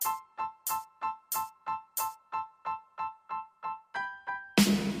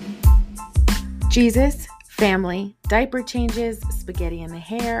Jesus, family, diaper changes, spaghetti in the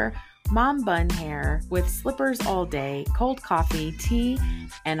hair, mom bun hair with slippers all day, cold coffee, tea,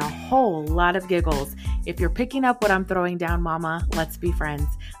 and a whole lot of giggles. If you're picking up what I'm throwing down, mama, let's be friends.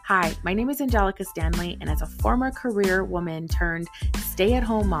 Hi, my name is Angelica Stanley, and as a former career woman turned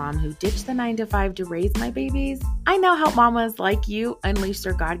stay-at-home mom who ditched the 9-to-5 to raise my babies, I now help mamas like you unleash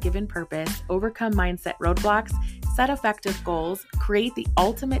their God-given purpose, overcome mindset roadblocks, set effective goals, create the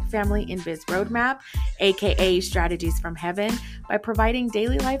ultimate family in biz roadmap, aka strategies from heaven, by providing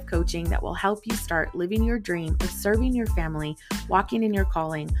daily life coaching that will help you start living your dream of serving your family, walking in your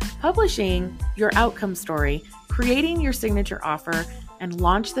calling, publishing your outcome story, creating your signature offer, and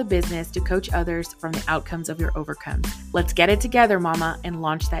launch the business to coach others from the outcomes of your overcomes. Let's get it together, mama, and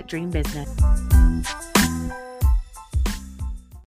launch that dream business.